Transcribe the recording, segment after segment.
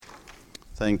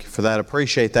Thank you for that.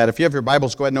 Appreciate that. If you have your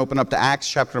Bibles, go ahead and open up to Acts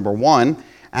chapter number 1.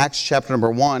 Acts chapter number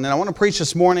 1. And I want to preach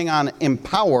this morning on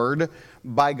empowered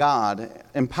by God.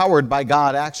 Empowered by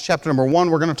God. Acts chapter number 1.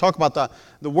 We're going to talk about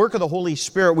the work of the Holy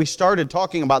Spirit. We started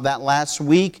talking about that last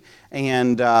week.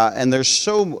 And there's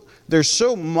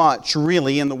so much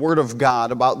really in the Word of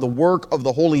God about the work of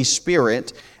the Holy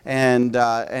Spirit. And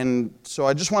so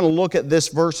I just want to look at this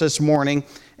verse this morning,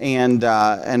 and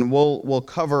we'll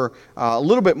cover a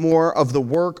little bit more of the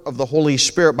work of the Holy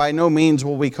Spirit. By no means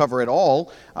will we cover it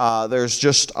all. There's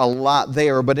just a lot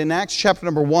there. But in Acts chapter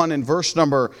number 1 and verse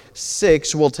number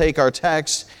 6, we'll take our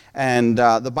text. And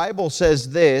the Bible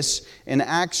says this in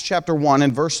Acts chapter 1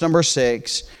 and verse number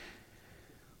 6.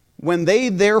 When they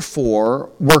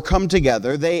therefore were come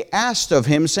together, they asked of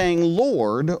him, saying,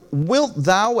 Lord, wilt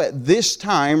thou at this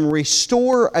time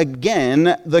restore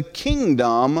again the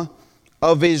kingdom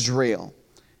of Israel?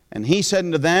 And he said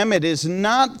unto them, It is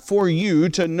not for you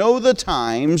to know the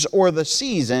times or the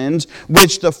seasons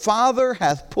which the Father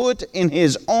hath put in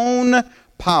his own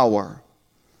power.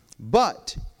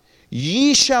 But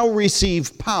ye shall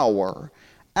receive power.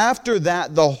 After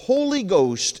that the Holy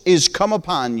Ghost is come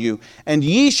upon you, and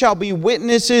ye shall be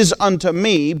witnesses unto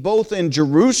me, both in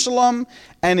Jerusalem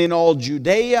and in all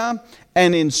Judea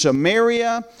and in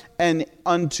Samaria and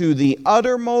unto the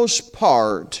uttermost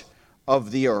part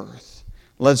of the earth.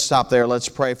 Let's stop there. Let's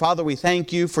pray. Father, we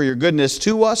thank you for your goodness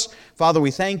to us. Father,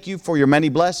 we thank you for your many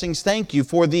blessings. Thank you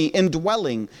for the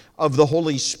indwelling of the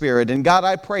Holy Spirit. And God,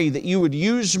 I pray that you would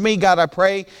use me. God, I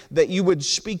pray that you would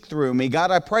speak through me. God,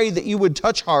 I pray that you would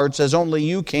touch hearts as only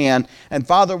you can. And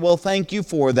Father, we'll thank you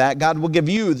for that. God, we'll give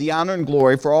you the honor and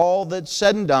glory for all that's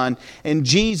said and done. In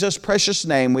Jesus' precious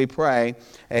name we pray.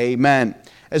 Amen.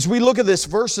 As we look at this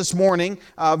verse this morning,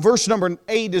 verse number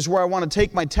 8 is where I want to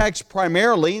take my text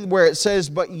primarily, where it says,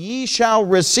 But ye shall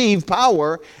receive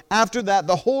power. After that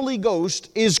the Holy Ghost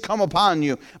is come upon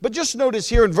you. But just notice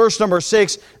here in verse number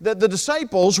 6 that the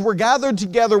disciples were gathered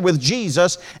together with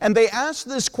Jesus, and they asked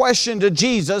this question to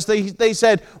Jesus. They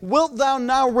said, Wilt thou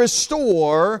now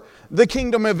restore the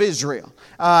kingdom of Israel?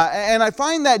 And I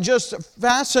find that just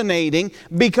fascinating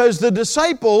because the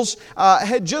disciples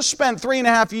had just spent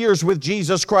 3.5 years with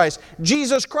Jesus Christ.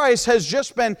 Jesus Christ has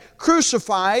just been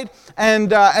crucified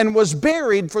and was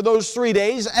buried for those 3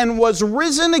 days and was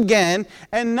risen again.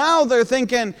 And now they're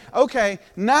thinking, okay,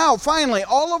 now finally,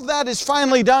 all of that is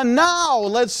finally done. Now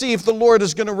let's see if the Lord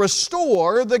is going to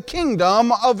restore the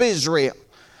kingdom of Israel.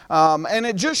 And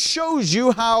it just shows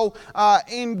you how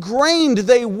ingrained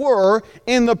they were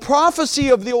in the prophecy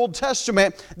of the Old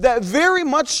Testament that very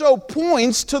much so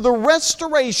points to the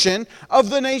restoration of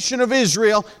the nation of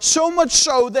Israel, so much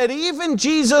so that even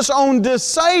Jesus' own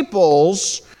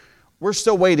disciples were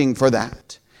still waiting for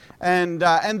that. And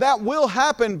that will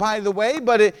happen, by the way,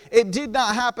 but it did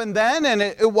not happen then, and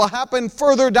it will happen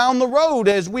further down the road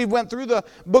as we went through the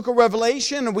book of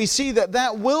Revelation, and we see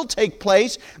that will take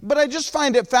place. But I just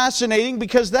find it fascinating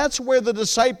because that's where the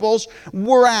disciples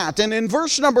were at. And in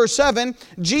verse number 7,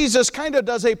 Jesus kind of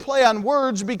does a play on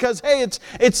words because, hey,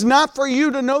 it's not for you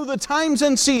to know the times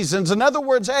and seasons. In other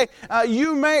words, hey,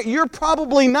 you're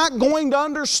probably not going to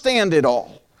understand it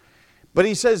all. But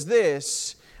he says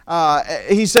this,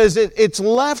 he says it's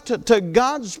left to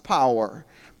God's power.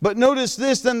 But notice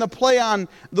this, then the play on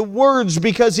the words,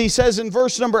 because he says in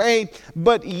verse number 8,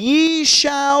 But ye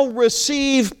shall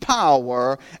receive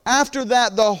power. After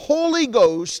that the Holy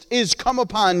Ghost is come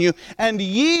upon you, and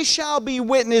ye shall be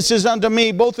witnesses unto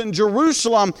me, both in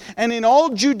Jerusalem and in all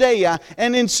Judea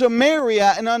and in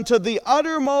Samaria and unto the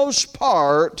uttermost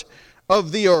part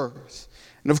of the earth.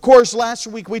 And of course, last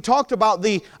week we talked about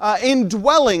the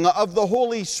indwelling of the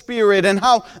Holy Spirit and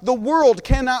how the world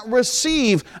cannot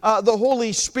receive the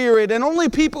Holy Spirit. And only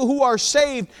people who are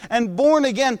saved and born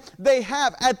again, they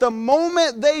have, at the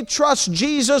moment they trust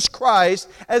Jesus Christ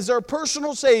as their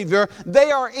personal Savior, they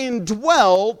are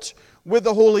indwelt with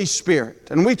the Holy Spirit.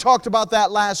 And we talked about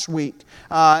that last week.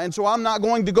 And so I'm not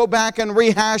going to go back and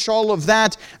rehash all of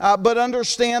that, but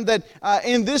understand that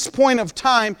in this point of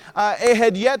time, it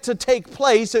had yet to take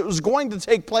place. It was going to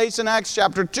take place in Acts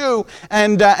chapter 2,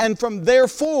 and from there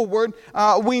forward,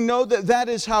 we know that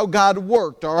is how God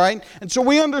worked, all right? And so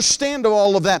we understand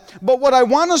all of that. But what I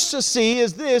want us to see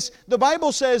is this. The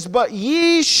Bible says, But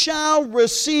ye shall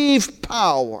receive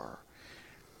power.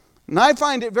 And I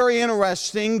find it very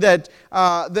interesting that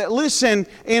listen,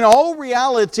 in all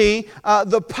reality,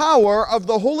 the power of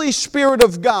the Holy Spirit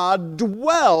of God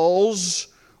dwells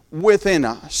within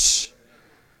us.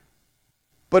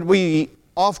 But we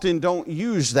often don't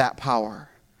use that power.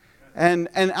 And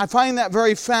I find that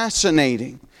very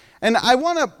fascinating. And I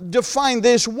want to define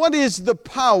this. What is the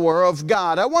power of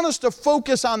God? I want us to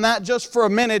focus on that just for a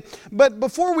minute. But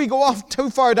before we go off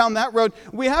too far down that road,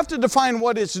 we have to define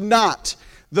what is not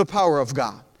the power of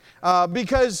God.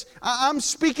 Because I'm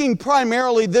speaking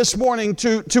primarily this morning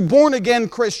to born-again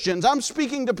Christians. I'm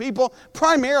speaking to people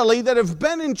primarily that have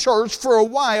been in church for a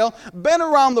while, been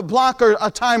around the block a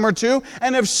time or two,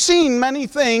 and have seen many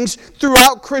things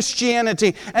throughout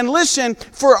Christianity. And listen,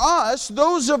 for us,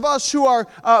 those of us who are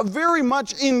very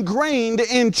much ingrained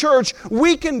in church,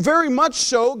 we can very much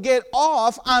so get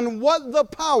off on what the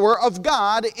power of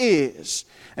God is.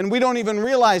 And we don't even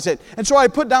realize it. And so I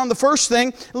put down the first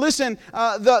thing. Listen,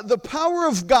 the power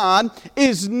of God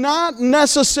is not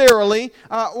necessarily,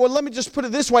 well, let me just put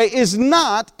it this way, is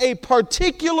not a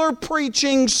particular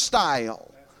preaching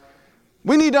style.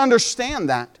 We need to understand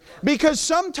that. Because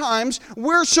sometimes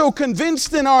we're so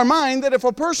convinced in our mind that if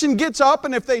a person gets up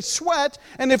and if they sweat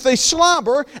and if they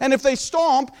slobber and if they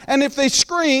stomp and if they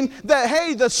scream, that,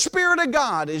 hey, the Spirit of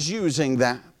God is using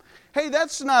them. Hey,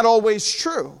 that's not always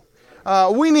true.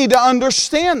 We need to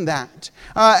understand that.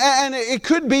 And it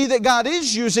could be that God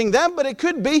is using them, but it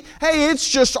could be, hey, it's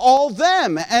just all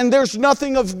them, and there's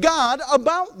nothing of God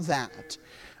about that.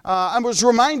 I was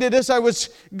reminded as I was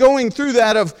going through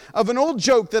that of an old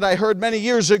joke that I heard many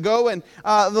years ago, and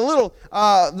the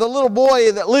little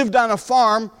boy that lived on a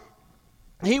farm,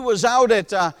 he was out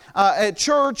at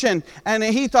church, and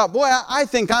he thought, boy, I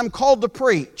think I'm called to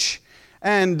preach.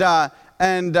 And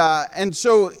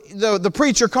so the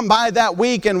preacher come by that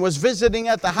week and was visiting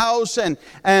at the house, and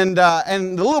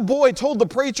the little boy told the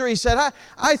preacher, he said,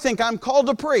 I think I'm called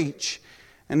to preach.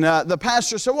 And the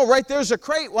pastor said, well, right there's a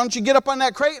crate. Why don't you get up on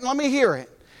that crate and let me hear it?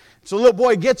 So the little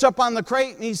boy gets up on the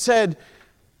crate and he said,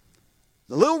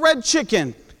 the little red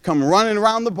chicken come running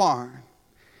around the barn.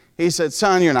 He said,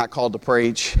 son, you're not called to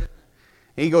preach.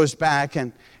 He goes back,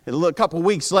 and a couple of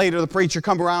weeks later, the preacher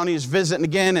come around, he's visiting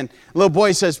again, and the little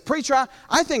boy says, preacher,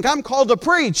 I think I'm called to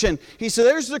preach. And he said,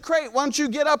 there's the crate, why don't you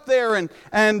get up there and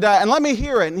let me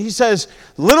hear it. And he says,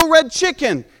 little red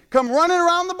chicken come running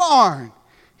around the barn.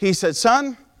 He said,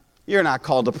 son, you're not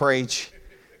called to preach.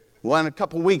 Well, a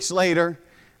couple of weeks later,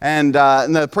 and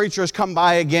the preacher has come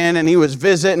by again, and he was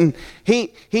visiting.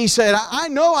 He said, I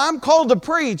know I'm called to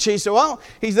preach. He said, well,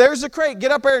 there's the crate,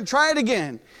 get up there and try it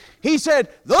again. He said,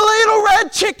 the little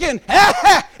red chicken,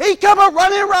 he come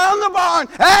running around the barn.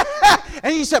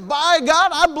 And he said, by God,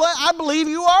 I believe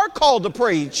you are called to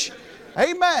preach.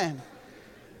 Amen.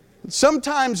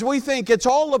 Sometimes we think it's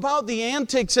all about the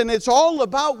antics and it's all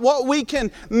about what we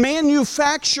can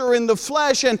manufacture in the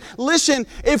flesh. And listen,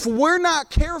 if we're not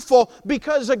careful,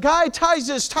 because a guy ties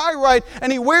his tie right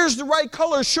and he wears the right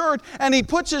color shirt and he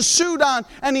puts his suit on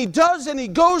and he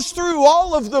goes through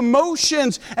all of the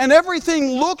motions and everything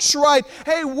looks right,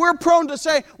 hey, we're prone to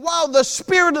say, wow, the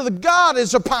Spirit of the God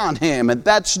is upon him. And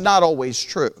that's not always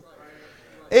true.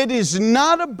 It is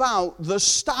not about the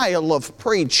style of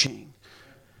preaching.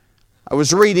 I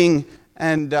was reading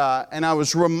and I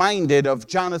was reminded of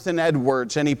Jonathan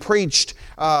Edwards, and he preached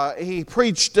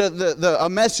a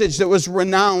message that was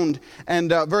renowned and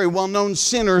very well-known,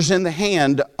 sinners in the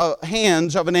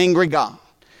hands of an angry God.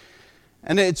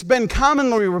 And it's been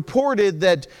commonly reported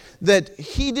that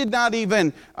he did not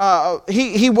even,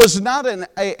 he was not an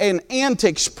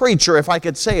antics preacher, if I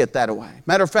could say it that way.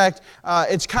 Matter of fact,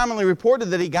 it's commonly reported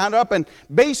that he got up and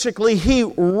basically he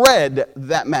read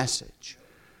that message.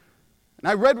 And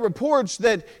I read reports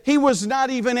that he was not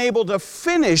even able to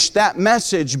finish that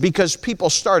message because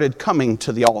people started coming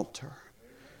to the altar.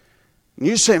 And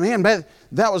you say, man,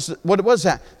 what was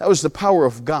that? That was the power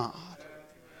of God.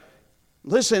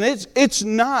 Listen, it's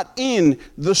not in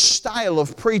the style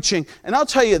of preaching. And I'll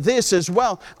tell you this as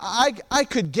well. I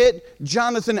could get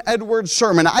Jonathan Edwards'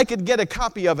 sermon. I could get a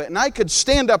copy of it. And I could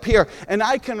stand up here and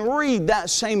I can read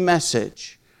that same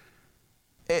message.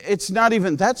 That's not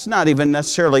even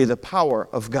necessarily the power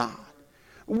of God.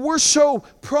 We're so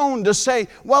prone to say,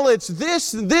 well, it's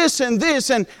this, and this, and this,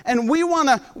 and we want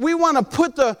to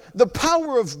put the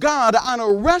power of God on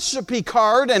a recipe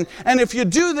card, and if you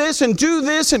do this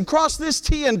and cross this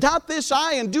T and dot this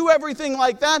I and do everything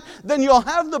like that, then you'll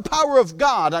have the power of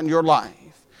God on your life.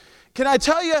 Can I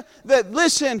tell you that,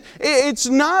 listen, it's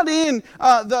not in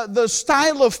the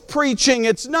style of preaching.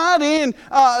 It's not in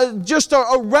just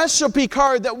a recipe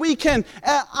card that we can,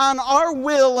 on our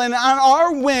will and on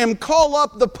our whim, call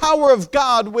up the power of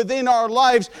God within our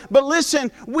lives. But listen,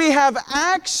 we have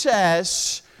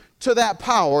access to that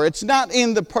power. It's not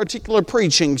in the particular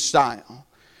preaching style.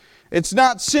 It's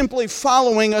not simply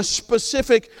following a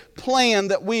specific plan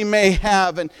that we may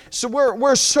have. And so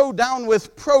we're so down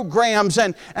with programs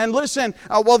and listen,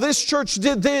 well, this church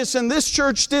did this and this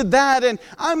church did that. And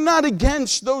I'm not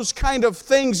against those kind of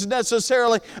things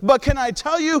necessarily. But can I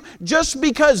tell you, just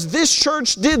because this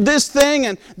church did this thing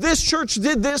and this church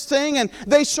did this thing and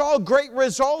they saw great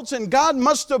results and God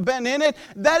must have been in it,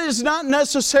 that is not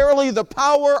necessarily the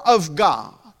power of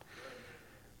God.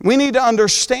 We need to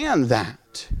understand that.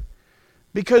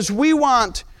 Because we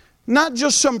want not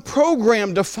just some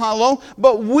program to follow,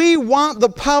 but we want the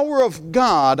power of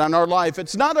God on our life.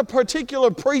 It's not a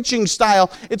particular preaching style.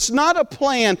 It's not a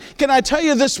plan. Can I tell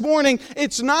you this morning,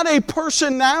 it's not a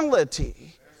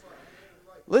personality.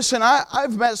 Listen,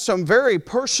 I've met some very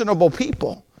personable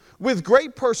people with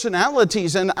great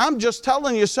personalities, and I'm just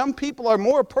telling you, some people are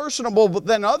more personable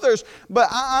than others, but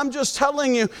I'm just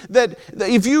telling you that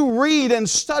if you read and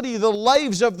study the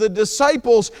lives of the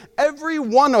disciples, every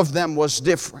one of them was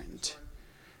different.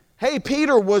 Hey,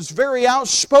 Peter was very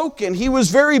outspoken. He was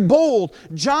very bold.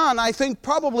 John, I think,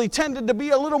 probably tended to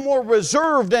be a little more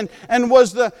reserved and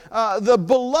was the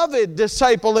beloved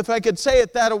disciple, if I could say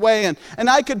it that way. And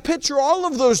I could picture all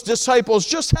of those disciples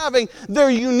just having their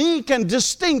unique and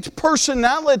distinct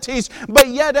personalities, but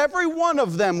yet every one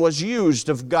of them was used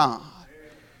of God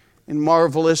in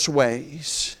marvelous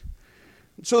ways.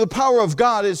 So the power of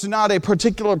God is not a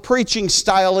particular preaching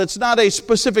style. It's not a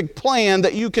specific plan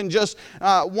that you can just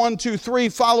 1, 2, 3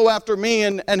 follow after me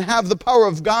and have the power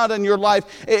of God in your life.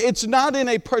 It's not in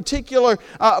a particular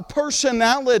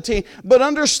personality. But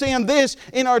understand this,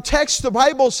 in our text the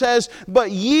Bible says, "But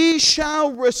ye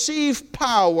shall receive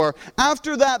power.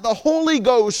 After that the Holy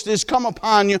Ghost is come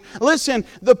upon you." Listen,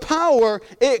 the power,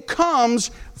 it comes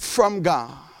from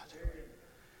God.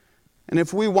 And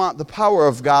if we want the power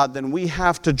of God, then we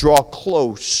have to draw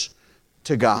close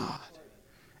to God.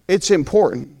 It's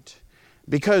important,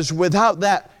 because without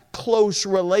that close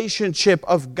relationship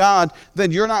of God,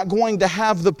 then you're not going to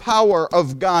have the power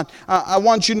of God. I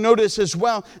want you to notice as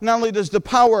well, not only does the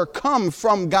power come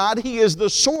from God, He is the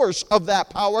source of that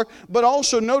power, but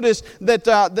also notice that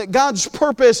God's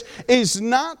purpose is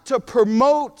not to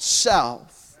promote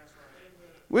self.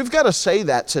 We've got to say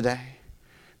that today.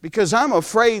 Because I'm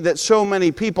afraid that so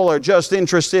many people are just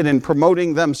interested in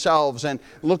promoting themselves and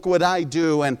look what I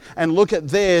do and look at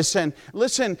this. And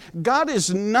listen, God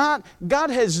has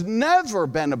never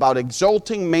been about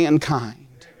exalting mankind.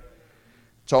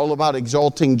 It's all about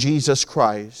exalting Jesus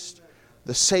Christ,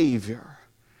 the Savior.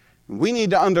 We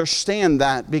need to understand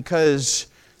that, because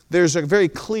there's a very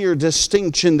clear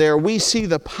distinction there. We see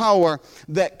the power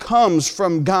that comes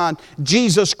from God.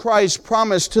 Jesus Christ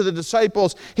promised to the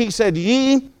disciples, He said,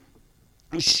 "Ye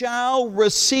shall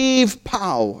receive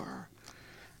power.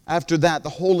 After that, the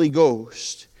Holy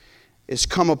Ghost is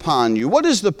come upon you." What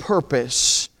is the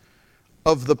purpose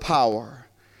of the power?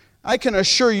 I can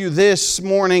assure you this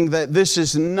morning that this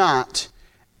is not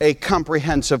a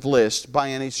comprehensive list by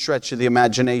any stretch of the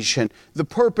imagination. The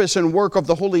purpose and work of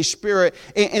the Holy Spirit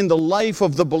in the life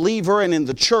of the believer and in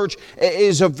the church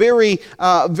is a very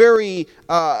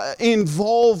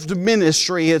involved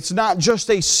ministry. It's not just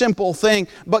a simple thing.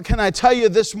 But can I tell you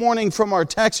this morning from our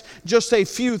text just a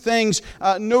few things?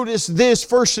 Notice this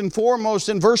first and foremost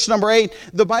in verse number 8.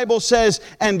 The Bible says,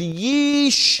 "And ye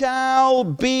shall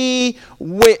be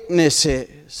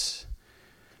witnesses."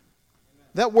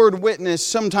 That word witness,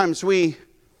 sometimes we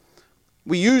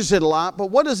use it a lot,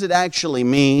 but what does it actually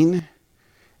mean?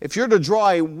 If you're to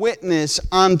draw a witness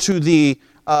onto the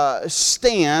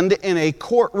stand in a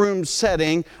courtroom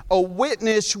setting, a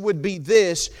witness would be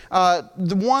this,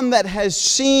 the one that has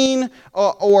seen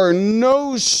or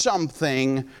knows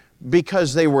something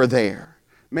because they were there.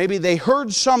 Maybe they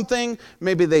heard something,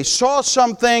 maybe they saw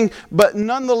something, but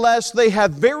nonetheless they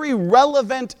have very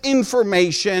relevant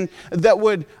information that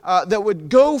would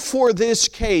go for this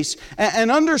case.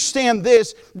 And understand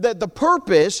this, that the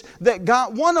purpose that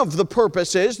God, one of the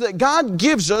purposes that God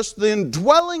gives us, the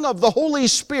indwelling of the Holy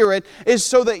Spirit, is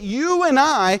so that you and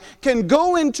I can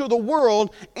go into the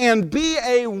world and be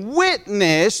a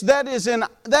witness. That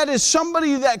is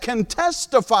somebody that can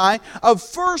testify of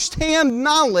firsthand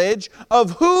knowledge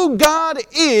of who God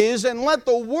is, and let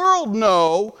the world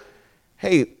know,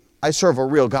 hey, I serve a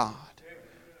real God.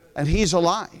 And He's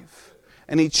alive.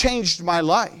 And He changed my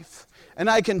life. And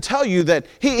I can tell you that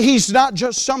He's not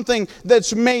just something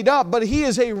that's made up, but He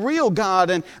is a real God.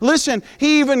 And listen,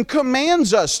 He even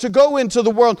commands us to go into the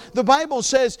world. The Bible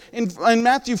says in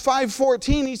Matthew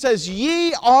 5:14, He says,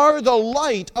 "Ye are the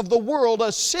light of the world,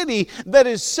 a city that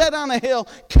is set on a hill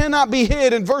cannot be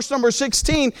hid." In verse number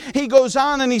 16, He goes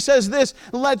on and He says this,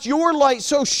 "Let your light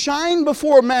so shine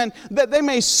before men that they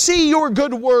may see your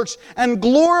good works and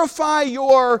glorify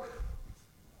your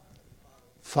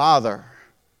Father."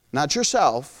 Not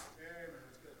yourself.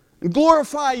 And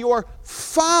glorify your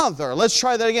Father. Let's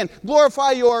try that again.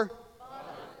 Glorify your Father.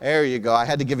 There you go. I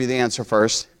had to give you the answer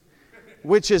first.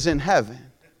 Which is in heaven.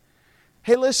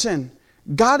 Hey, listen.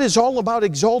 God is all about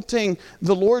exalting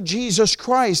the Lord Jesus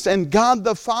Christ and God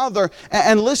the Father.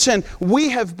 And listen, we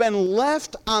have been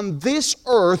left on this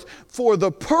earth for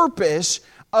the purpose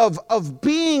of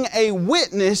being a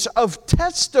witness, of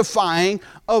testifying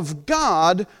of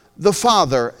God the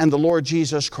Father and the Lord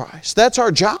Jesus Christ. That's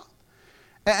our job.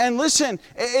 And listen,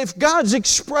 if God's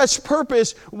express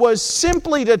purpose was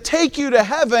simply to take you to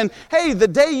heaven, hey, the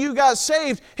day you got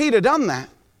saved, He'd have done that.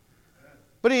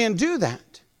 But He didn't do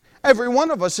that. Every one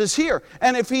of us is here.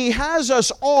 And if He has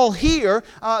us all here,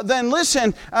 then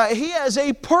listen, He has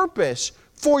a purpose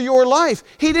for your life.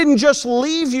 He didn't just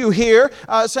leave you here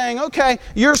saying, okay,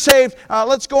 you're saved,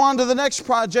 let's go on to the next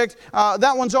project,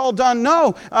 that one's all done.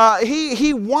 No,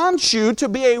 He wants you to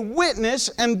be a witness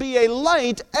and be a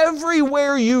light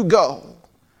everywhere you go.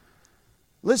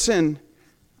 Listen,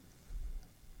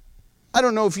 I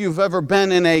don't know if you've ever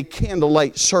been in a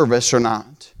candlelight service or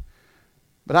not,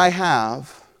 but I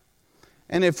have.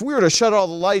 And if we were to shut all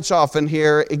the lights off in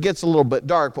here, it gets a little bit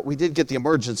dark, but we did get the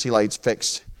emergency lights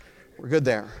fixed. We're good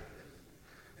there.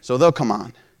 So they'll come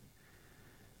on.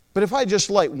 But if I just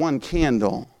light one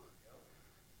candle,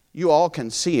 you all can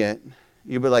see it.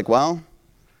 You'll be like, well,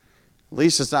 at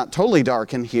least it's not totally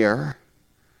dark in here.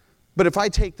 But if I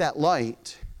take that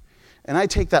light, and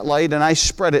I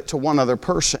spread it to one other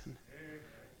person,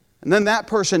 and then that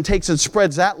person takes and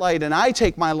spreads that light, and I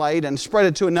take my light and spread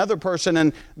it to another person,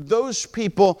 and those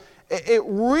people, it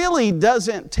really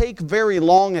doesn't take very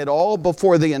long at all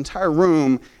before the entire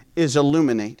room is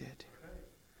illuminated.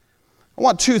 I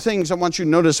want two things I want you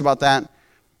to notice about that.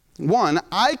 One,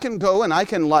 I can go and I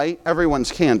can light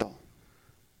everyone's candle,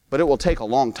 but it will take a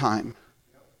long time.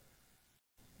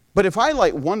 But if I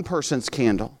light one person's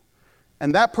candle,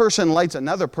 and that person lights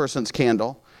another person's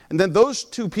candle, and then those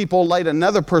two people light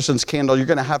another person's candle, you're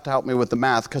going to have to help me with the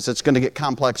math because it's going to get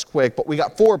complex quick. But we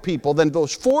got 4 people. Then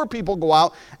those 4 people go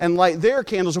out and light their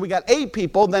candles. We got 8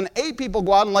 people. Then 8 people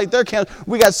go out and light their candles.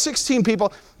 We got 16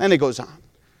 people. And it goes on.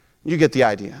 You get the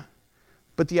idea.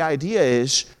 But the idea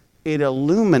is it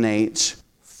illuminates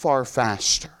far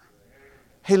faster.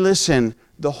 Hey, listen,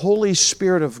 the Holy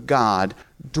Spirit of God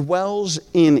dwells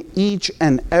in each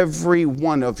and every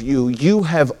one of you. You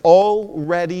have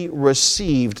already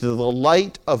received the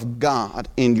light of God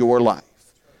in your life.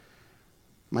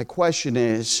 My question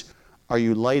is, are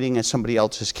you lighting somebody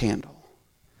else's candle?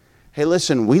 Hey,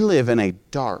 listen, we live in a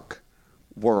dark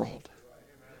world.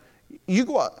 You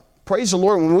go out, praise the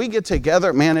Lord, when we get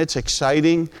together, man, it's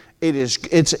exciting.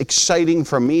 It's exciting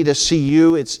for me to see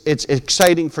you. It's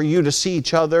exciting for you to see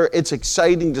each other. It's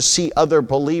exciting to see other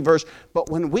believers.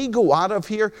 But when we go out of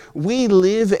here, we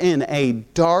live in a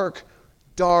dark,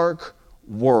 dark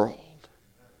world.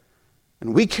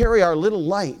 And we carry our little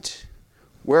light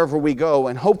wherever we go.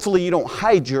 And hopefully you don't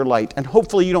hide your light. And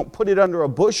hopefully you don't put it under a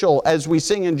bushel as we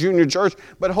sing in junior church.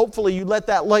 But hopefully you let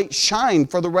that light shine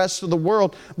for the rest of the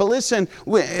world. But listen,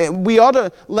 we ought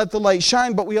to let the light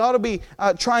shine, but we ought to be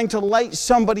trying to light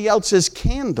somebody else's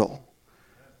candle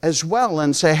as well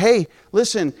and say, hey,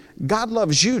 listen, God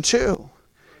loves you too.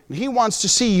 He wants to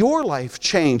see your life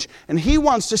change, and He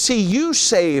wants to see you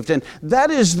saved. And that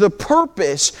is the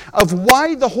purpose of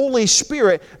why the Holy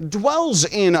Spirit dwells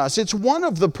in us. It's one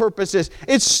of the purposes.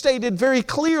 It's stated very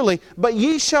clearly, but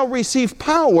ye shall receive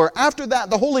power. After that,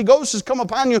 the Holy Ghost has come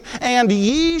upon you, and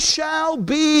ye shall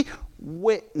be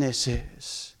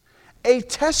witnesses. A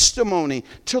testimony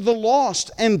to the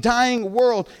lost and dying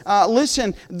world.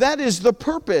 Listen, that is the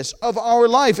purpose of our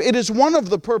life. It is one of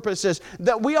the purposes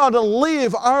that we ought to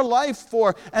live our life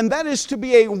for, and that is to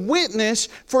be a witness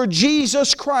for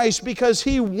Jesus Christ, because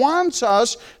He wants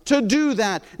us to do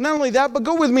that. Not only that, but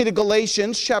go with me to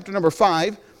Galatians chapter number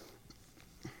 5.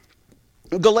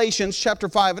 Galatians chapter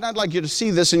 5, and I'd like you to see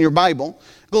this in your Bible.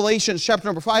 Galatians chapter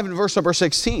number 5 and verse number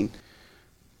 16.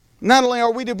 Not only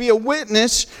are we to be a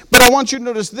witness, but I want you to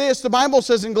notice this. The Bible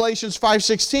says in Galatians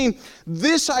 5:16,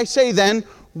 this I say then,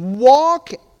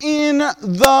 walk in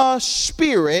the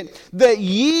Spirit, that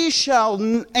ye shall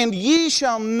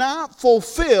not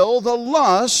fulfill the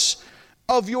lusts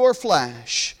of your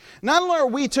flesh. Not only are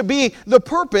we to be the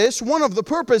purpose, one of the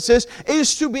purposes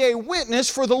is to be a witness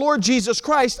for the Lord Jesus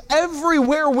Christ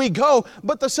everywhere we go.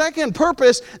 But the second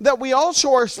purpose that we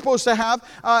also are supposed to have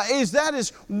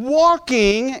is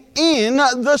walking in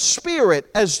the Spirit,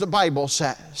 as the Bible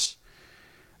says.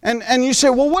 And you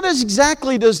say, well, what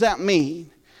exactly does that mean?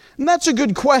 And that's a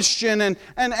good question, and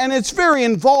it's very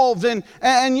involved, and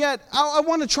yet I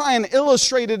want to try and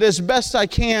illustrate it as best I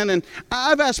can. And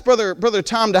I've asked Brother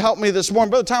Tom to help me this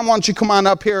morning. Brother Tom, why don't you come on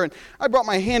up here? And I brought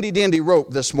my handy-dandy rope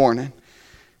this morning.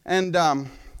 And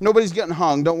nobody's getting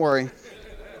hung, don't worry.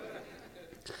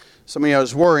 Some of you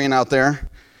was worrying out there.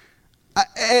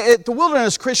 At the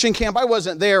Wilderness Christian Camp, I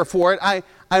wasn't there for it.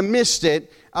 I missed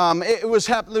it. It was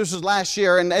happening. This was last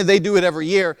year, and they do it every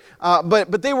year.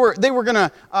 But they were going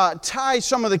to tie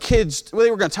some of the kids. Well,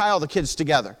 they were going to tie all the kids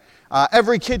together.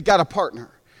 Every kid got a partner,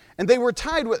 and they were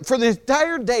tied for the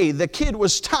entire day. The kid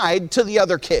was tied to the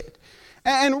other kid.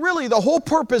 And really, the whole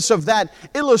purpose of that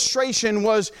illustration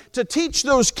was to teach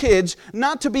those kids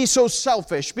not to be so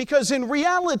selfish. Because in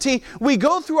reality, we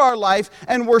go through our life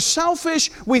and we're selfish.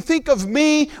 We think of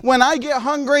me when I get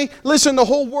hungry. Listen, the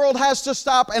whole world has to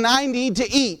stop and I need to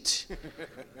eat.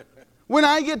 When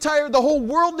I get tired, the whole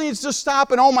world needs to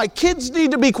stop and all my kids need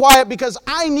to be quiet because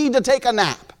I need to take a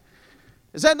nap.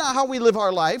 Is that not how we live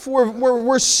our life?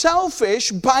 We're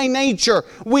selfish by nature.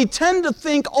 We tend to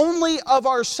think only of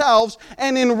ourselves,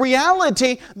 and in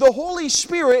reality, the Holy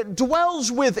Spirit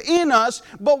dwells within us,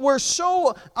 but we're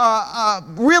so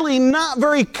really not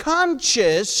very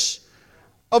conscious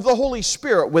of the Holy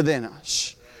Spirit within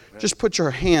us. Just put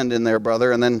your hand in there,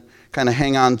 brother, and then kind of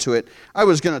hang on to it. I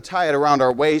was going to tie it around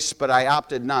our waist, but I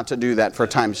opted not to do that for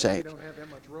time's sake. You don't have that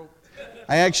much rope.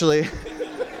 I actually...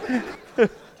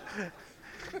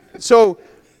 So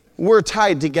we're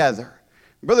tied together.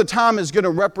 Brother Tom is going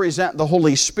to represent the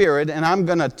Holy Spirit, and I'm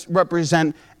going to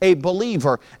represent a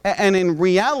believer. And in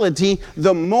reality,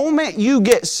 the moment you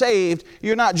get saved,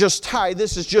 you're not just tied.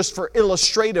 This is just for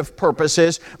illustrative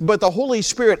purposes, but the Holy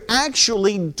Spirit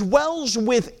actually dwells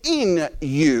within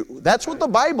you. That's what the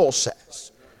Bible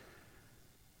says.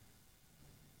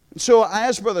 So I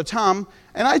asked Brother Tom,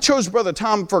 and I chose Brother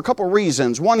Tom for a couple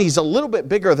reasons. One, he's a little bit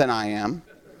bigger than I am.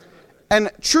 And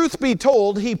truth be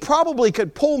told, he probably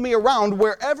could pull me around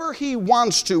wherever he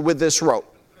wants to with this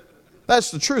rope.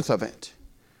 That's the truth of it.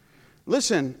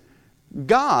 Listen,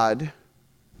 God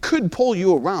could pull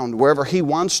you around wherever He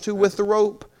wants to with the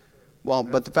rope. Well,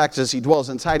 but the fact is He dwells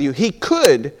inside you. He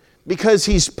could because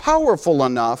He's powerful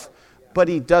enough, but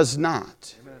He does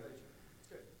not.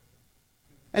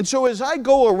 And so as I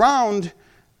go around,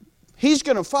 He's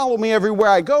going to follow me everywhere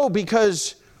I go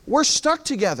because we're stuck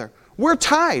together. We're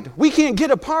tied. We can't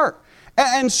get apart.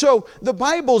 And so the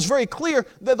Bible is very clear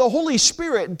that the Holy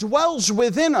Spirit dwells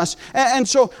within us. And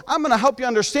so I'm going to help you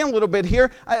understand a little bit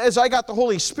here. As I got the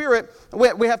Holy Spirit,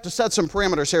 we have to set some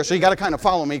parameters here, so you got to kind of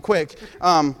follow me quick.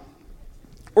 We're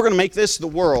going to make this the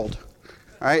world.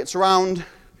 All right, it's round.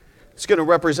 It's going to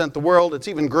represent the world. It's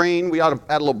even green. We ought to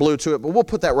add a little blue to it, but we'll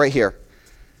put that right here.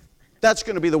 That's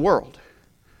going to be the world.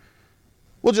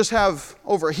 We'll just have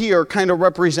over here kind of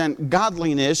represent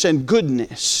godliness and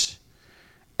goodness.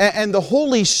 And the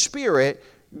Holy Spirit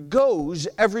goes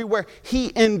everywhere. He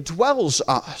indwells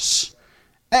us.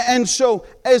 And so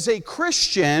as a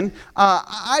Christian,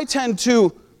 I tend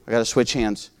to... I got to switch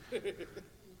hands.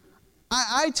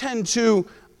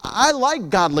 I like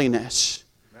godliness.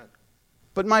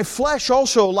 But my flesh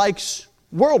also likes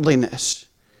worldliness,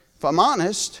 if I'm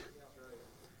honest.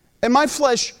 And my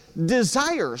flesh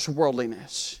desires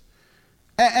worldliness.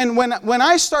 And when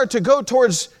I start to go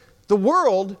towards the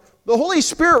world, the Holy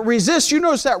Spirit resists. You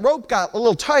notice that rope got a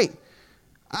little tight.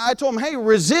 I told him, hey,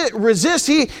 resist.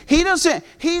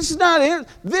 He's not in.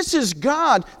 This is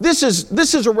God. This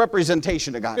is a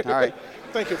representation of God. All right.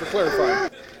 Thank you for clarifying.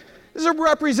 This is a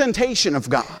representation of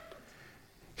God.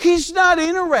 He's not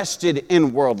interested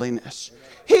in worldliness.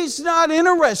 He's not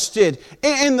interested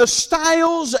in the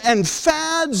styles and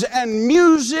fads and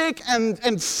music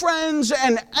and friends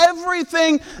and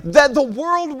everything that the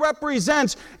world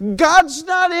represents. God's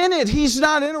not in it. He's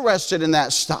not interested in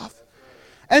that stuff.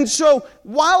 And so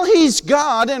while He's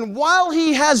God and while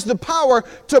He has the power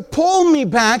to pull me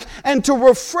back and to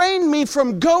refrain me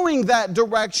from going that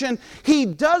direction, He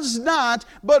does not,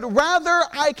 but rather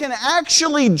I can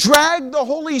actually drag the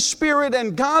Holy Spirit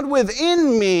and God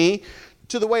within me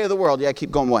to the way of the world. Yeah,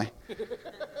 keep going away.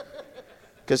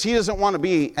 Because He doesn't want to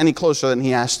be any closer than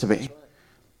He has to be.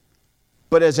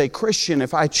 But as a Christian,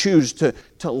 if I choose to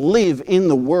live in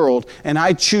the world and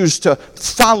I choose to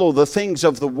follow the things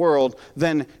of the world,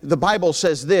 then the Bible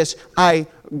says this, I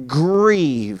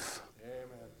grieve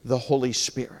the Holy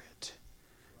Spirit.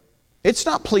 It's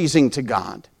not pleasing to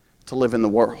God to live in the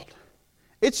world.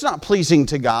 It's not pleasing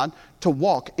to God to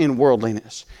walk in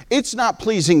worldliness. It's not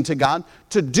pleasing to God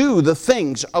to do the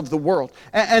things of the world.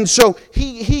 And so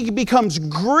he becomes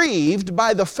grieved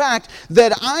by the fact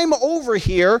that I'm over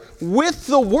here with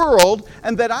the world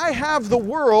and that I have the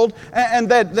world and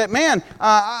that man,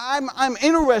 I'm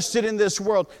interested in this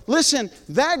world. Listen,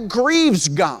 that grieves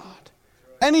God.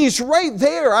 And He's right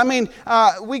there. I mean,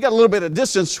 we got a little bit of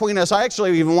distance between us. I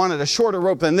actually even wanted a shorter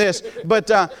rope than this.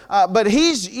 But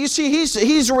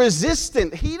he's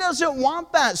resistant. He doesn't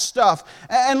want that stuff.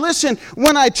 And listen,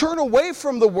 when I turn away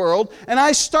from the world and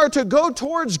I start to go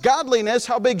towards godliness,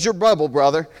 how big's your bubble,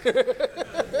 brother?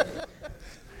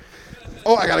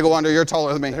 Oh, I got to go under. You're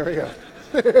taller than me. There we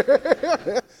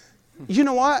go. You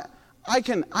know what? I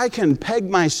can peg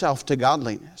myself to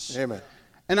godliness. Amen.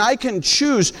 And I can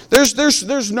choose.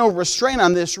 There's no restraint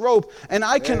on this rope. And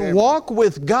I can walk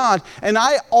with God. And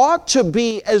I ought to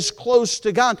be as close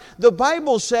to God. The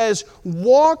Bible says,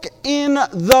 walk in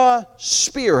the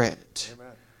Spirit.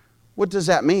 Amen. What does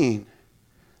that mean?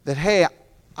 That, hey,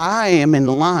 I am in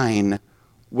line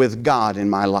with God in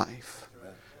my life.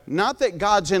 Amen. Not that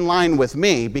God's in line with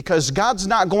me, because God's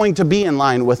not going to be in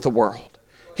line with the world.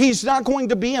 He's not going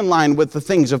to be in line with the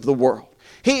things of the world.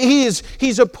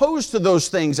 He's opposed to those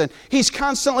things, and he's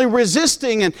constantly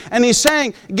resisting, and he's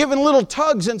saying, giving little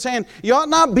tugs and saying, you ought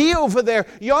not be over there.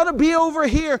 You ought to be over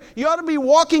here. You ought to be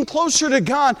walking closer to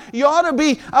God. You ought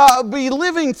to be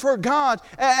living for God.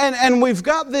 And we've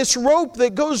got this rope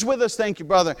that goes with us. Thank you,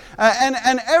 brother.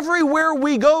 And everywhere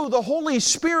we go, the Holy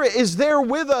Spirit is there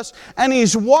with us, and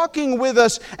He's walking with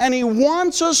us, and He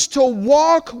wants us to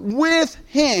walk with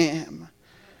Him.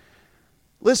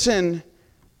 Listen,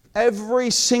 every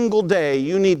single day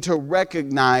you need to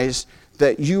recognize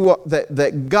that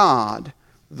that God,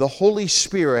 the Holy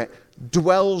Spirit,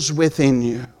 dwells within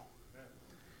you.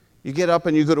 You get up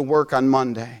and you go to work on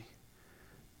Monday.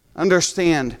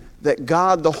 Understand that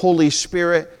God, the Holy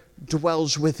Spirit,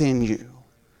 dwells within you.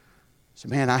 So,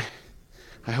 man,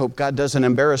 I hope God doesn't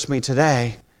embarrass me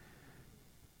today.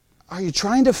 Are you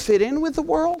trying to fit in with the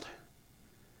world?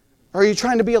 Or are you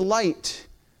trying to be a light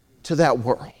to that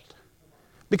world?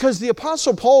 Because the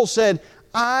Apostle Paul said,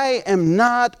 I am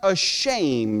not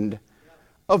ashamed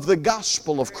of the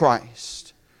gospel of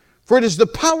Christ, for it is the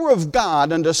power of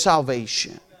God unto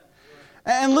salvation.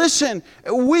 And listen,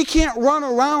 we can't run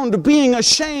around being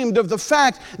ashamed of the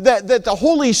fact that the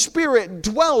Holy Spirit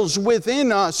dwells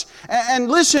within us. And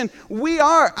listen, we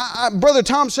are, Brother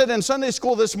Tom said in Sunday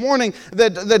school this morning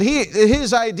that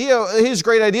his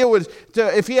great idea was,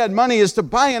 if he had money, is to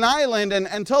buy an island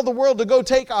and tell the world to go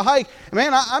take a hike.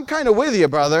 Man, I'm kind of with you,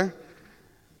 brother.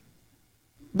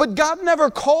 But God never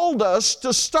called us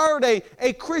to start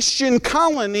a Christian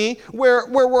colony where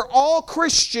we're all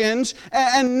Christians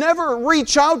and never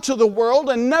reach out to the world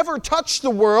and never touch the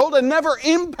world and never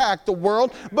impact the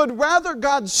world, but rather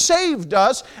God saved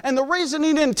us, and the reason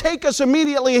He didn't take us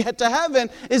immediately to heaven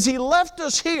is He left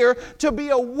us here to be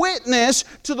a witness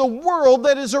to the world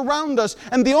that is around us.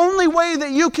 And the only way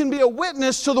that you can be a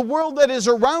witness to the world that is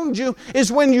around you is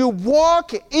when you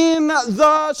walk in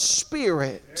the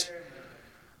Spirit.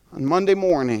 On Monday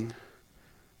morning,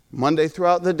 Monday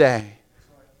throughout the day,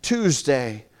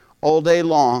 Tuesday all day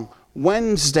long,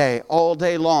 Wednesday all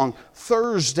day long,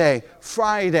 Thursday,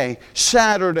 Friday,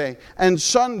 Saturday, and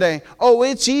Sunday. Oh,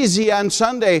 it's easy on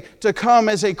Sunday to come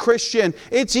as a Christian.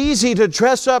 It's easy to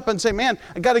dress up and say, man,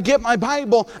 I got to get my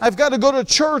Bible. I've got to go to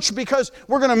church because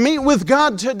we're going to meet with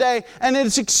God today. And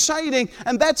it's exciting,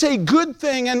 and that's a good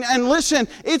thing. And listen,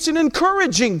 it's an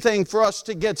encouraging thing for us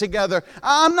to get together.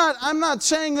 I'm not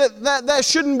saying that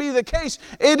shouldn't be the case.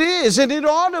 It is, and it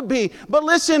ought to be. But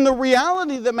listen, the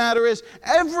reality of the matter is,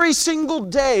 every single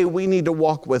day we need to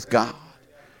walk with God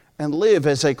and live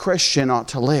as a Christian ought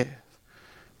to live,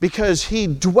 because He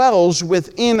dwells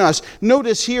within us.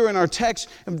 Notice here in our text,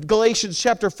 Galatians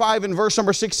chapter 5 and verse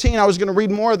number 16, I was going to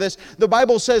read more of this. The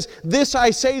Bible says, this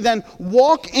I say then,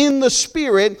 walk in the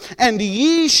Spirit, and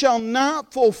ye shall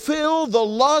not fulfill the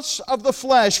lusts of the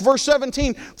flesh. Verse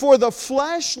 17, for the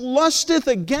flesh lusteth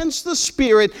against the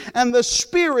Spirit, and the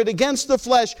Spirit against the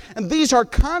flesh, and these are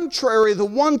contrary the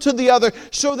one to the other,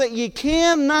 so that ye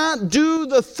cannot do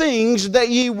the things that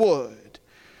ye would.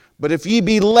 But if ye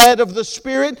be led of the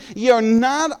Spirit, ye are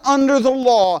not under the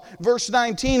law. Verse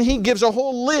 19, he gives a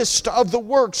whole list of the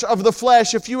works of the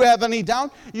flesh. If you have any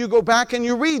doubt, you go back and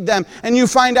you read them, and you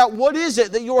find out what is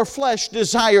it that your flesh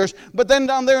desires. But then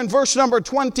down there in verse number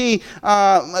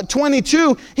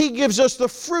 22, he gives us the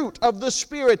fruit of the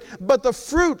Spirit. But the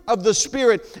fruit of the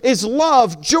Spirit is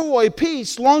love, joy,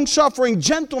 peace, long-suffering,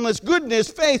 gentleness, goodness,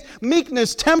 faith,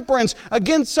 meekness, temperance.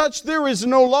 Against such there is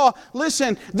no law.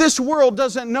 Listen, this world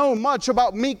doesn't know much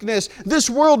about meekness. This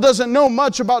world doesn't know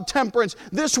much about temperance.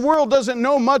 This world doesn't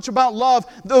know much about love.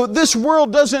 This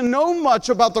world doesn't know much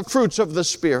about the fruits of the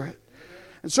Spirit.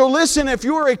 And so listen, if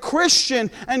you're a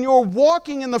Christian and you're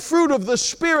walking in the fruit of the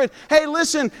Spirit, hey,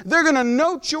 listen, they're going to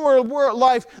note your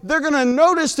life. They're going to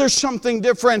notice there's something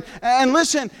different. And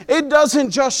listen, it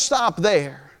doesn't just stop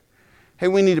there. Hey,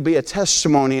 we need to be a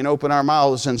testimony and open our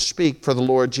mouths and speak for the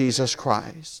Lord Jesus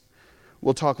Christ.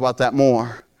 We'll talk about that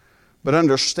more. But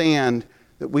understand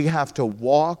that we have to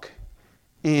walk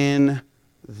in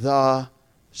the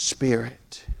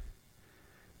Spirit.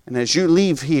 And as you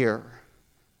leave here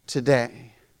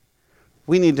today,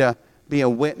 we need to be a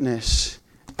witness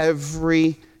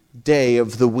every day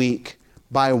of the week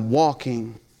by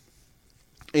walking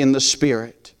in the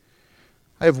Spirit.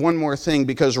 I have one more thing,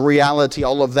 because reality,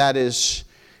 all of that is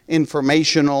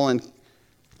informational, and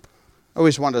I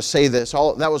always wanted to say this.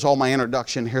 That was all my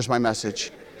introduction. Here's my message.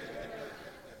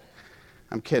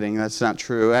 I'm kidding. That's not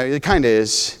true. It kind of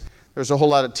is. There's a whole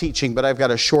lot of teaching, but I've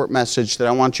got a short message that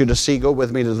I want you to see. Go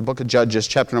with me to the book of Judges,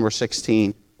 chapter number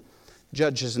 16.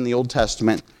 Judges in the Old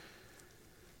Testament.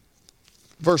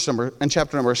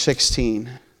 Chapter number 16.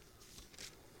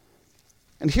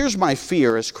 And here's my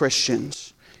fear as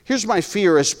Christians. Here's my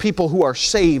fear as people who are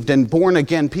saved and born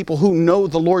again, people who know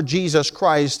the Lord Jesus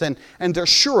Christ, and they're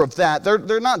sure of that.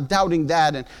 They're not doubting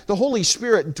that. And the Holy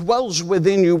Spirit dwells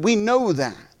within you. We know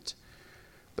that.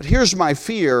 But here's my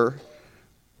fear.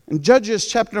 In Judges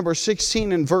chapter number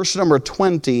 16 and verse number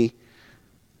 20,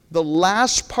 the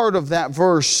last part of that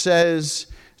verse says,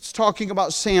 it's talking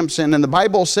about Samson, and the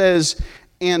Bible says,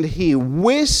 and he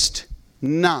wist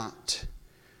not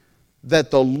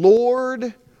that the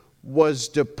Lord was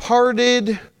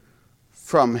departed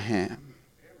from him.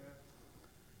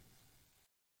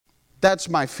 That's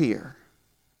my fear.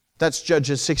 That's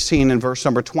Judges 16 and verse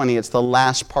number 20. It's the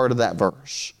last part of that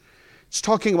verse. It's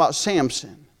talking about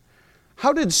Samson.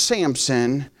 How did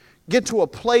Samson get to a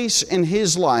place in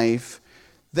his life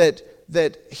that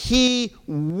he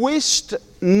wist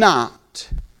not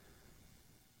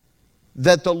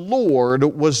that the Lord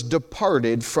was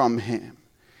departed from him?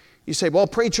 You say, well,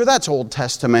 preacher, that's Old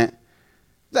Testament.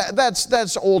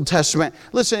 That's Old Testament.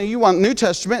 Listen, you want New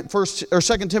Testament,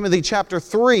 2 Timothy chapter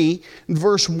 3,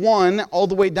 verse 1, all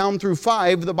the way down through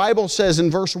 5. The Bible says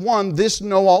in verse 1, this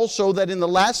know also that in the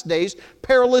last days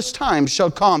perilous times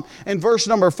shall come. In verse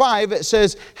number 5, it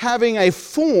says, having a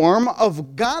form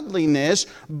of godliness,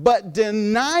 but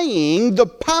denying the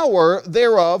power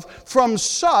thereof, from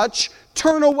such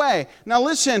turn away. Now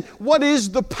listen, what is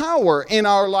the power in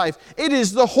our life? It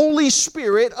is the Holy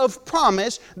Spirit of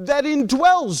promise that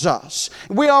indwells us.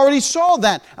 We already saw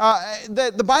that.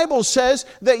 That the Bible says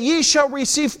that ye shall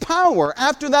receive power.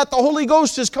 After that, the Holy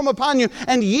Ghost has come upon you,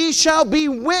 and ye shall be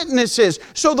witnesses.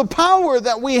 So the power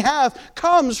that we have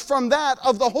comes from that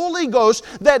of the Holy Ghost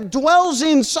that dwells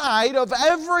inside of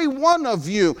every one of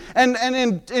you. And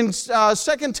in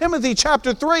 2 Timothy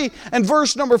chapter 3 and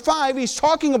verse number 5, he's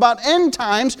talking about end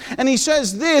times, and he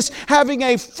says this, having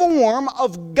a form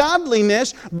of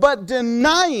godliness, but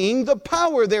denying the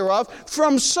power thereof,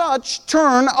 from such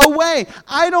turn away.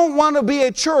 I don't want to be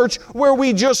a church where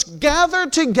we just gather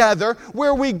together,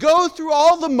 where we go through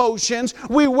all the motions,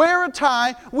 we wear a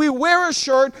tie, we wear a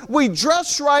shirt, we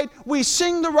dress right, we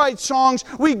sing the right songs,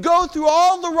 we go through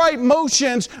all the right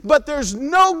motions, but there's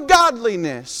no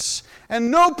godliness and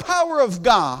no power of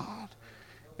God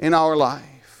in our life.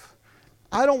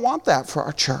 I don't want that for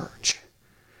our church.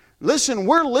 Listen,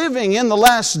 we're living in the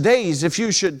last days, if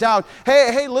you should doubt.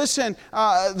 Hey, listen,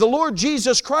 the Lord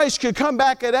Jesus Christ could come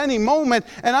back at any moment,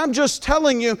 and I'm just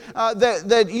telling you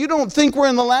that you don't think we're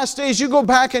in the last days. You go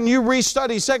back and you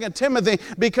restudy 2 Timothy,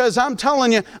 because I'm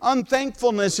telling you,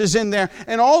 unthankfulness is in there,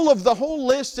 and all of the whole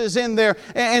list is in there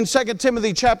in 2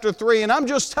 Timothy chapter 3, and I'm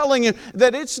just telling you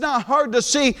that it's not hard to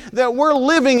see that we're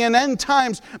living in end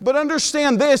times, but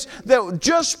understand this, that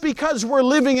just because we're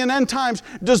living in end times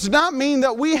does not mean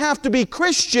that we have to be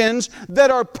Christians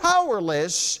that are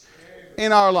powerless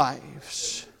in our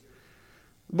lives.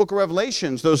 The book of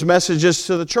Revelations, those messages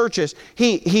to the churches,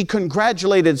 he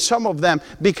congratulated some of them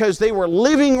because they were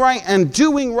living right and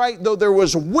doing right, though there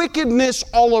was wickedness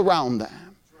all around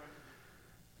them.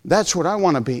 That's what I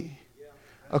want to be.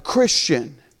 A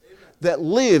Christian that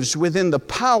lives within the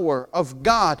power of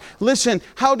God. Listen,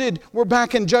 we're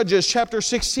back in Judges chapter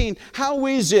 16. How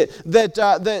is it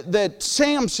that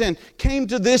Samson came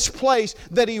to this place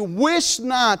that he wished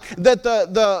not that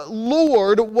the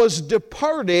Lord was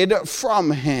departed from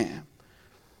him?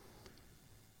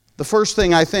 The first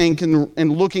thing I think in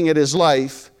looking at his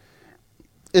life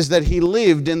is that he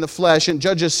lived in the flesh. In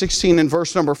Judges 16 and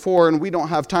verse number 4, and we don't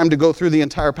have time to go through the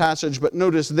entire passage, but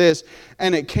notice this: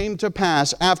 and it came to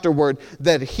pass afterward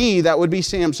that he, that would be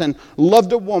Samson,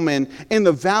 loved a woman in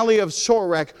the valley of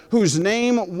Sorek, whose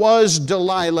name was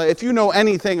Delilah. If you know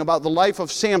anything about the life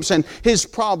of Samson, his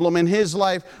problem in his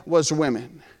life was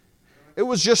women. It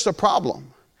was just a problem.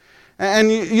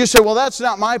 And you say, well, that's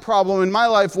not my problem in my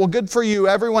life. Well, good for you.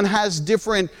 Everyone has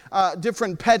different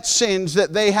pet sins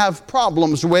that they have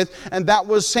problems with, and that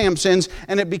was Samson's,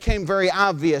 and it became very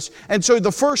obvious. And so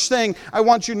the first thing I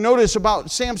want you to notice about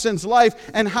Samson's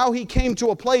life and how he came to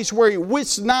a place where he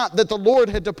wished not that the Lord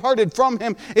had departed from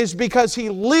him is because he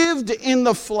lived in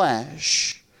the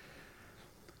flesh.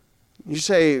 You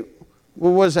say,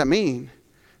 well, what does that mean?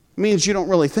 It means you don't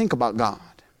really think about God.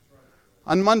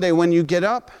 On Monday when you get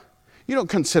up, you don't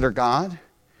consider God. You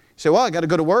say, well, I got to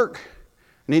go to work.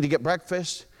 I need to get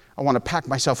breakfast. I want to pack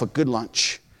myself a good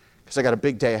lunch because I got a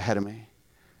big day ahead of me.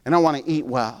 And I want to eat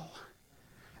well.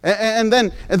 And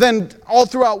then all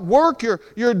throughout work,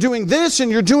 you're doing this and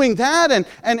you're doing that, and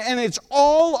it's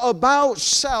all about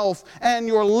self, and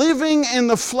you're living in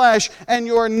the flesh, and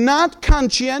you're not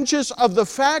conscientious of the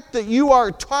fact that you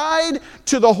are tied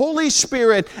to the Holy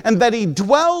Spirit and that He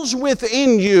dwells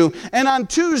within you. And on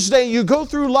Tuesday, you go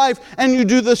through life and you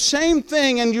do the same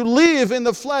thing and you live in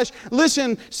the flesh.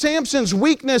 Listen, Samson's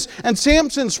weakness and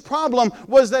Samson's problem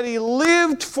was that he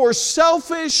lived for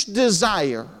selfish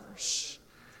desires.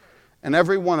 And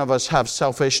every one of us have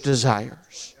selfish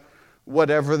desires,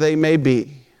 whatever they may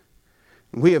be.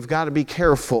 We have got to be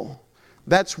careful.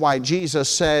 That's why Jesus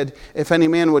said, if any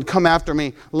man would come after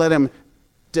me, let him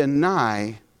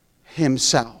deny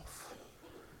himself.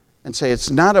 And say, it's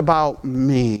not about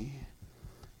me.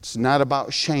 It's not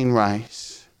about Shane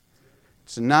Rice.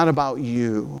 It's not about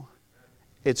you.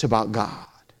 It's about God.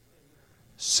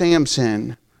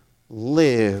 Samson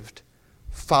lived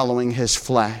following his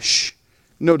flesh.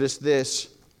 Notice this.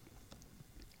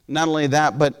 Not only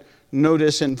that, but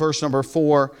notice in verse number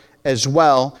 4 as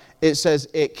well, it says,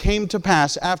 it came to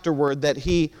pass afterward that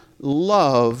he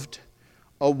loved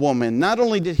a woman. Not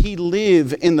only did he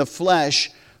live in the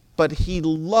flesh, but he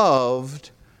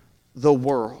loved the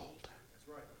world.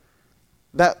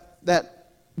 That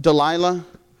Delilah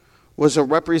was a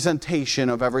representation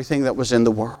of everything that was in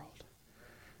the world.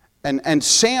 And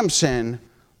Samson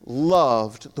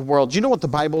loved the world. Do you know what the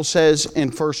Bible says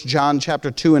in 1 John chapter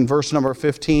 2 and verse number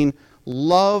 15?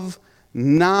 Love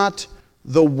not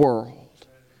the world,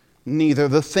 neither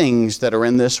the things that are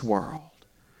in this world.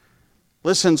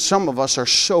 Listen, some of us are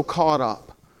so caught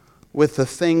up with the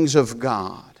things of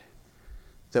God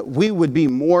that we would be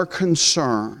more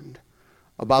concerned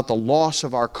about the loss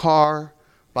of our car,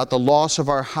 about the loss of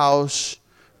our house,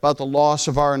 about the loss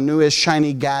of our newest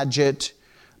shiny gadget,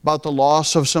 about the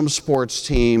loss of some sports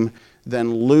team,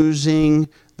 than losing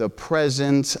the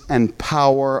presence and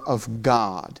power of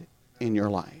God in your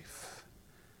life.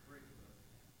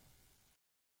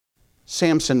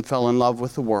 Samson fell in love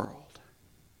with the world.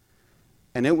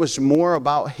 And it was more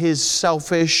about his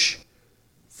selfish,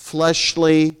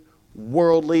 fleshly,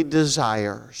 worldly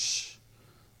desires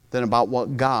than about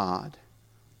what God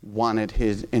wanted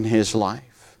in his life.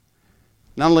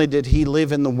 Not only did he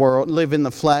live in the world, live in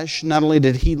the flesh, not only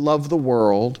did he love the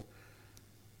world,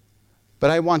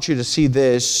 but I want you to see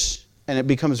this, and it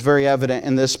becomes very evident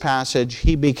in this passage.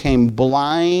 He became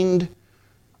blind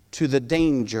to the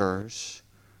dangers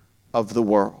of the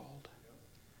world.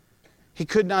 He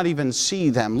could not even see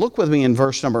them. Look with me in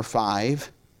verse number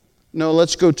 5. No,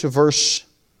 let's go to verse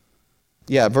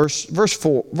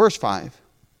 5.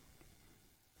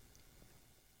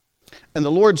 And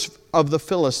the lords of the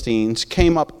Philistines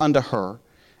came up unto her,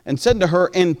 and said to her,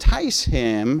 entice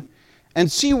him, and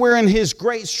see wherein his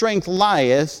great strength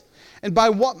lieth, and by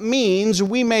what means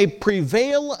we may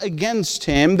prevail against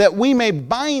him, that we may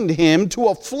bind him to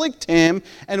afflict him,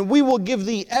 and we will give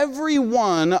thee every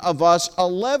one of us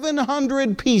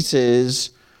 1,100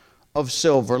 pieces of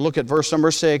silver. Look at verse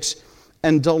number 6.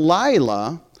 And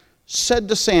Delilah said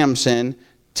to Samson,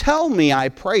 tell me, I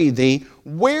pray thee,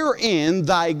 wherein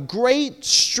thy great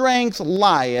strength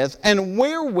lieth, and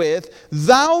wherewith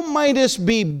thou mightest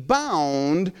be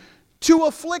bound to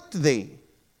afflict thee.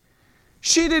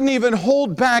 She didn't even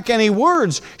hold back any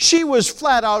words. She was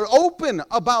flat out open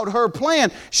about her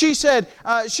plan. She said,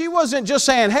 she wasn't just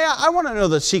saying, hey, I want to know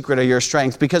the secret of your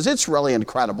strength because it's really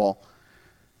incredible.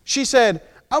 She said,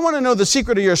 I want to know the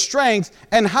secret of your strength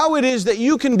and how it is that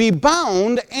you can be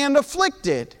bound and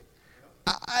afflicted.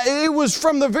 It was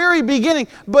from the very beginning,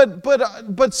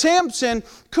 but Samson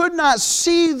could not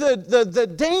see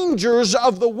the dangers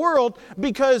of the world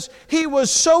because he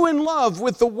was so in love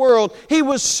with the world. He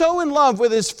was so in love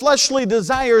with his fleshly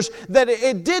desires that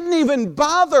it didn't even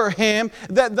bother him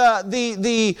that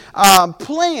the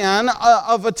plan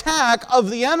of attack of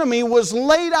the enemy was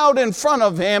laid out in front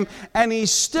of him, and he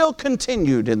still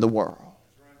continued in the world.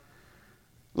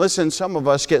 Listen, some of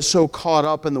us get so caught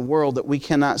up in the world that we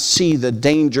cannot see the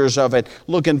dangers of it.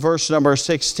 Look in verse number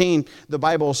 16. The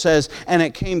Bible says, and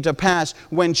it came to pass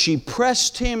when she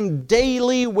pressed him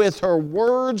daily with her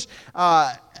words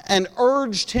and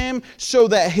urged him so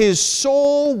that his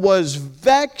soul was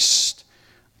vexed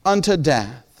unto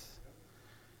death.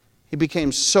 He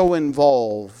became so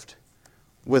involved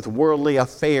with worldly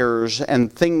affairs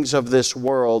and things of this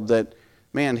world that,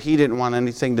 man, he didn't want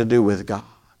anything to do with God.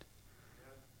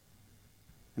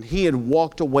 And he had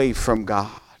walked away from God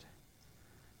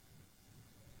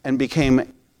and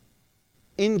became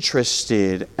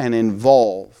interested and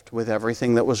involved with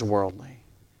everything that was worldly.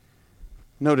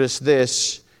 Notice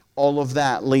this, all of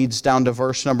that leads down to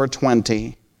verse number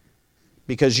 20.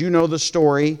 Because you know the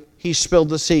story, he spilled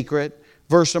the secret.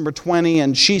 Verse number 20,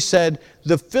 and she said,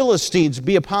 the Philistines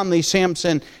be upon thee,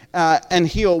 Samson. And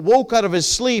he awoke out of his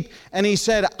sleep, and he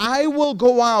said, I will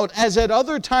go out as at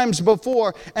other times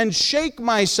before, and shake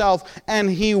myself. And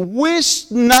he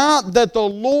wist not that the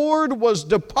Lord was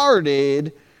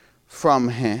departed from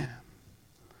him.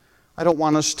 I don't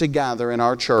want us to gather in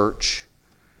our church.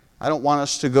 I don't want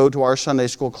us to go to our Sunday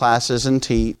school classes and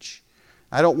teach.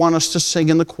 I don't want us to sing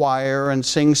in the choir and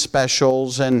sing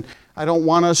specials, and I don't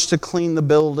want us to clean the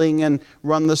building and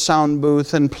run the sound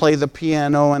booth and play the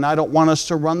piano, and I don't want us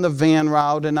to run the van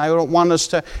route, and I don't want us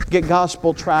to get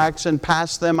gospel tracts and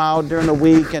pass them out during the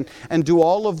week and do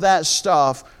all of that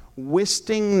stuff,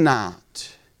 wisting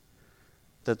not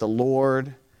that the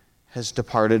Lord has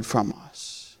departed from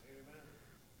us.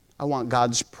 I want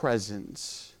God's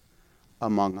presence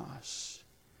among us.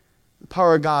 The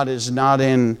power of God is not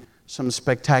in some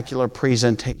spectacular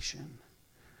presentation.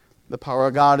 The power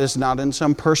of God is not in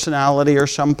some personality or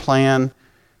some plan.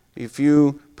 If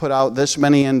you put out this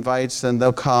many invites, then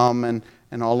they'll come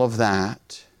and all of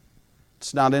that.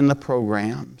 It's not in the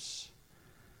programs.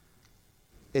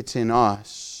 It's in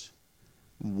us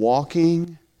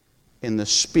walking in the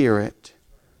Spirit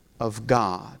of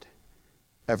God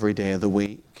every day of the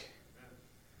week.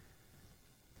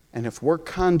 And if we're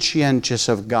conscientious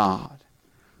of God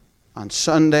on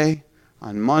Sunday,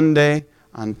 on Monday,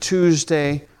 on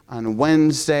Tuesday, on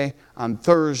Wednesday, on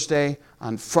Thursday,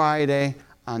 on Friday,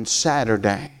 on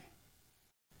Saturday.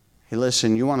 Hey,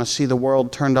 listen, you want to see the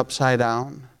world turned upside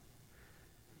down?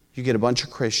 You get a bunch of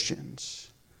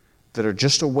Christians that are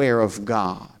just aware of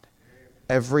God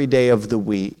every day of the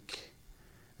week.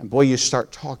 And boy, you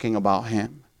start talking about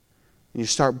Him. And you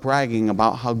start bragging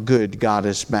about how good God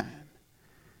has been.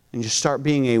 And you start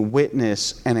being a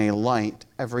witness and a light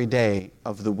every day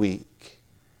of the week.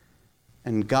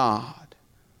 And God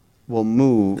will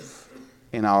move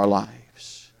in our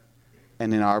lives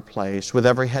and in our place. With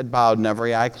every head bowed and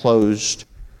every eye closed,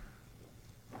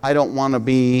 I don't want to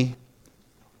be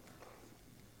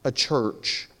a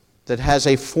church that has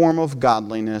a form of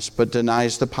godliness but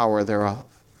denies the power thereof.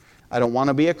 I don't want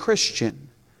to be a Christian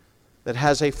that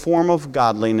has a form of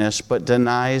godliness but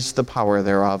denies the power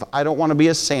thereof. I don't want to be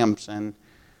a Samson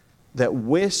that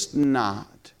wist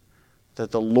not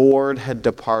that the Lord had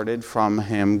departed from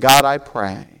him. God, I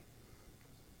pray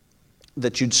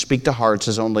that you'd speak to hearts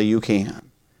as only you can.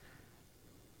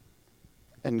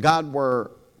 And God,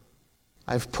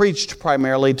 I've preached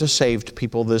primarily to saved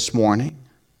people this morning.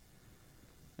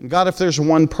 And God, if there's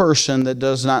one person that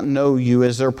does not know you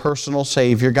as their personal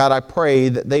Savior, God, I pray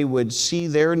that they would see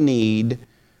their need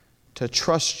to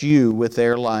trust you with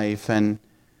their life and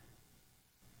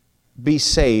be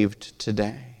saved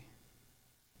today.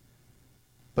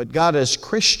 But God, as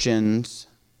Christians,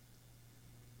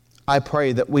 I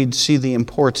pray that we'd see the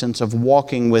importance of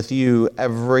walking with you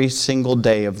every single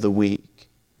day of the week.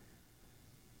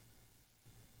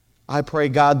 I pray,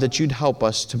 God, that you'd help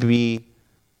us to be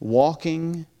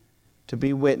walking, to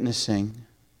be witnessing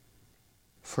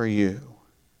for you.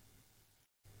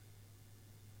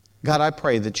 God, I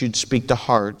pray that you'd speak to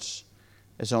hearts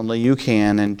as only you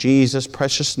can. In Jesus'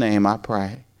 precious name I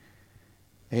pray.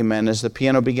 Amen. As the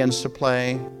piano begins to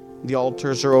play, The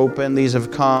altars are open. These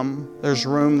have come. There's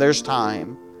room. There's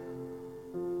time.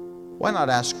 Why not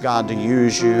ask God to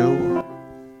use you?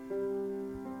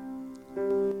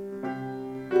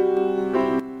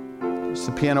 As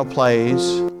the piano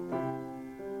plays,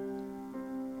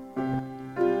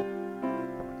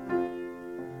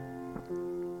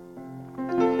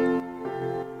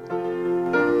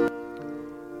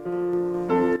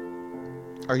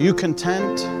 are you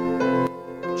content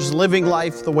just living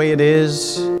life the way it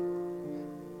is?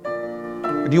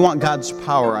 Or do you want God's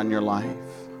power on your life?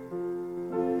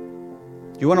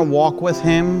 Do you want to walk with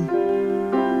Him?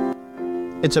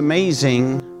 It's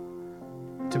amazing,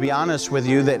 to be honest with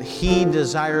you, that He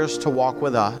desires to walk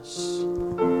with us.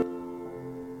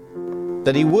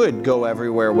 That He would go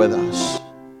everywhere with us.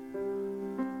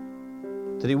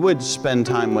 That He would spend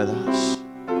time with us.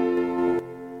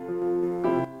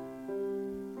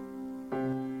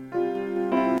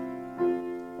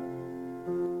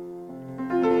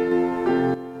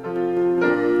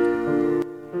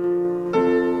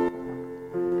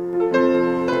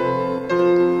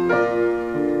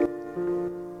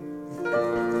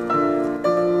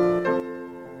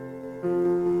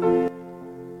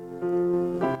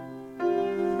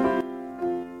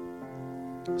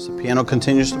 As the piano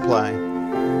continues to play.